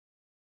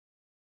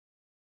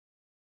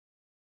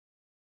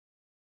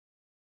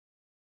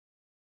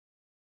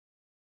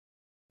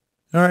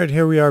Alright,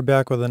 here we are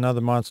back with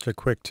another monster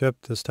quick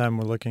tip. This time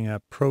we're looking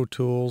at Pro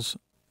Tools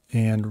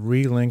and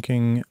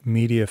relinking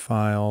media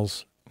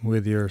files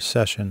with your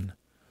session.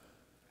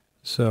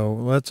 So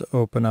let's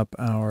open up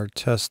our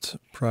test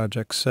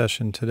project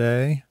session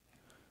today,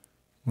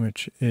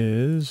 which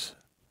is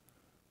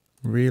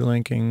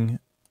relinking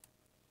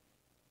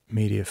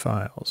media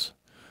files.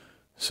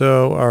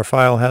 So our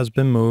file has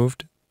been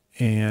moved,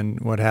 and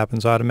what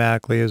happens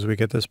automatically is we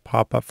get this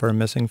pop-up for a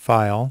missing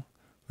file.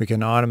 We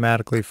can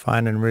automatically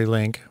find and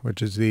relink,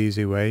 which is the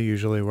easy way.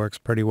 Usually works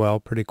pretty well,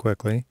 pretty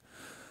quickly.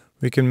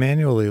 We can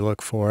manually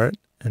look for it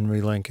and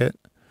relink it,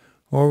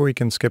 or we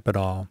can skip it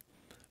all.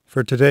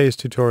 For today's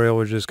tutorial,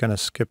 we're just going to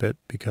skip it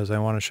because I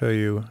want to show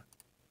you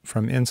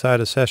from inside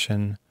a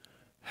session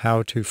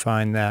how to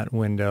find that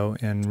window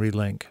and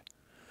relink.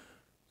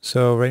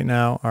 So right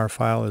now our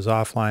file is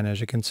offline, as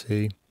you can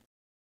see.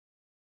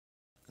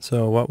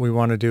 So what we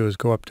want to do is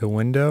go up to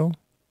Window,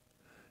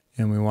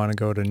 and we want to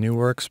go to New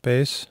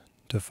Workspace,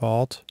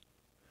 Default,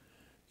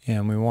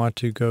 and we want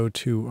to go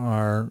to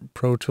our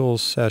Pro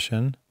Tools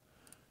session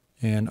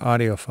and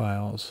Audio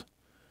Files.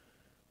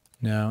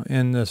 Now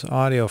in this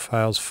Audio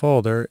Files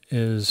folder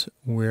is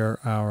where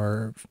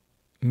our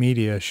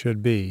media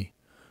should be,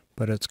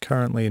 but it's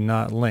currently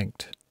not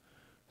linked.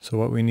 So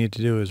what we need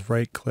to do is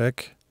right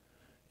click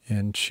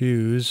and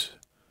choose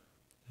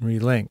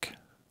Relink.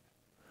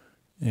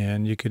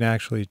 And you can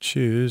actually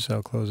choose,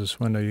 I'll close this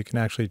window, you can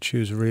actually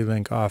choose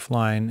Relink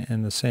offline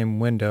and the same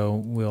window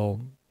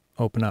will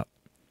open up.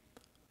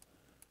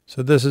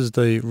 So this is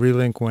the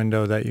relink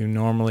window that you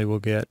normally will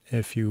get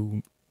if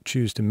you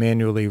choose to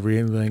manually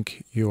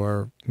relink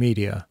your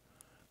media,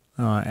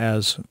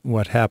 as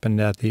what happened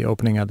at the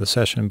opening of the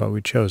session, but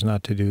we chose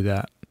not to do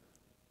that.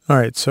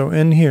 Alright, so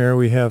in here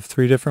we have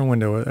three different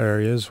window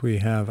areas. We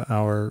have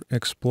our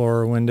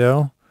Explorer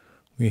window.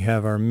 We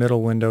have our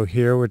middle window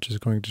here, which is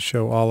going to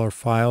show all our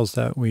files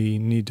that we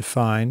need to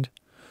find.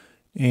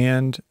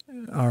 And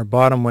our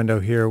bottom window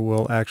here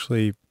will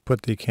actually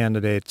put the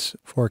candidates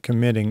for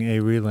committing a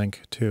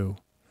relink to.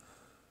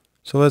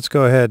 So let's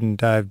go ahead and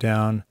dive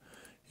down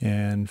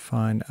and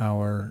find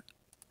our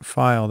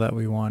file that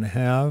we want to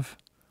have,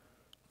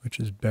 which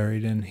is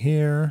buried in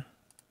here.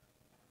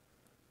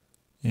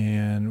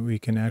 And we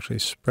can actually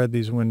spread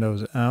these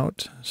windows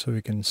out so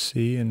we can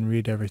see and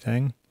read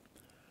everything.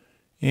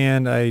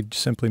 And I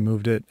simply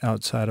moved it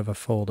outside of a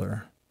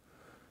folder.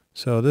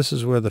 So this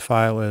is where the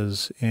file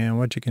is, and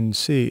what you can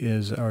see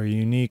is our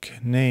unique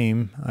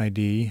name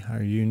ID,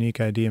 our unique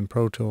ID in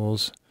Pro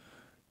Tools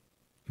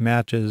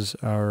matches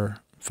our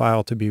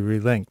file to be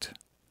relinked.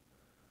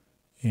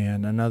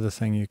 And another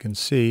thing you can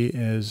see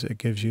is it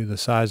gives you the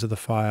size of the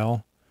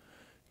file,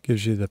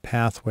 gives you the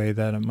pathway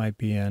that it might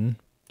be in,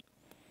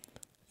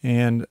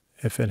 and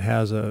if it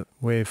has a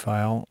WAV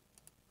file,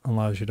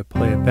 allows you to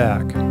play it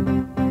back.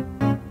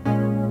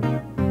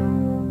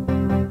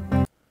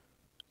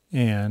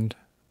 And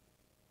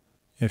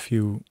if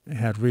you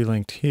had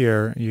relinked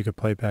here, you could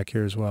play back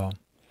here as well.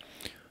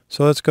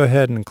 So let's go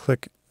ahead and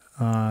click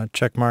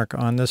check mark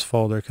on this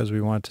folder because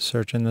we want to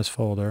search in this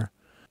folder.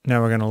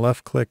 Now we're going to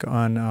left click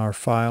on our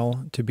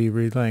file to be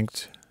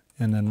relinked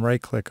and then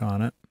right click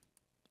on it.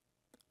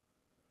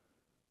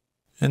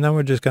 And then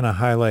we're just going to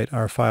highlight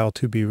our file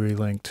to be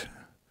relinked.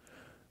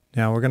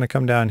 Now we're going to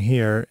come down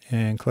here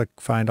and click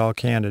Find All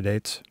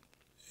Candidates,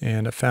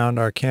 and it found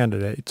our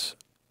candidates.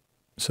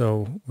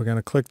 So we're going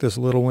to click this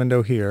little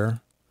window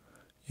here,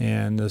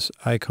 and this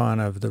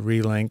icon of the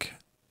relink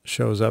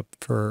shows up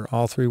for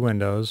all three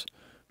windows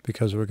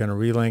because we're going to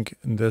relink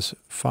this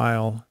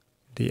file,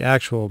 the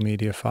actual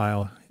media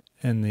file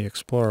in the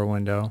Explorer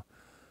window,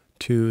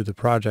 to the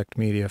project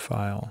media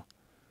file.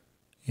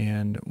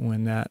 And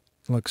when that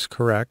looks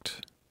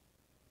correct,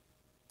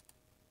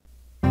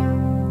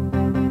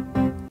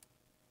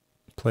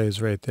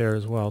 plays right there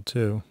as well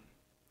too.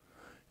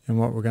 And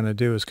what we're going to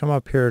do is come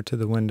up here to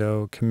the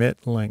window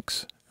Commit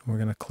Links. We're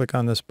going to click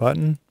on this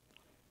button,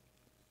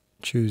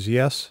 choose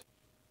Yes,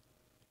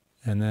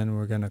 and then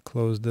we're going to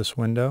close this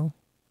window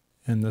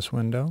and this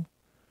window.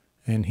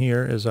 And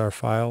here is our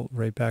file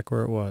right back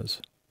where it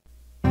was.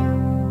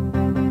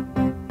 And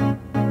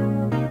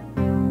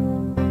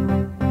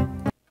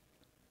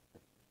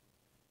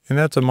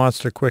that's a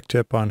monster quick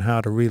tip on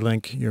how to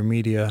relink your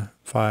media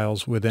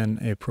files within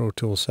a Pro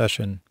Tools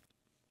session.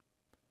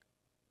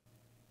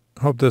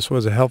 Hope this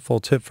was a helpful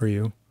tip for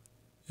you.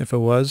 If it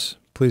was,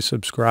 please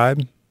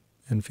subscribe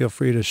and feel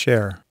free to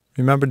share.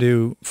 Remember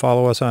to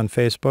follow us on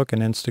Facebook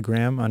and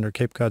Instagram under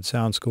Cape Cod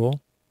Sound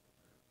School.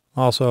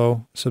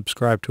 Also,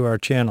 subscribe to our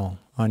channel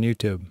on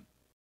YouTube.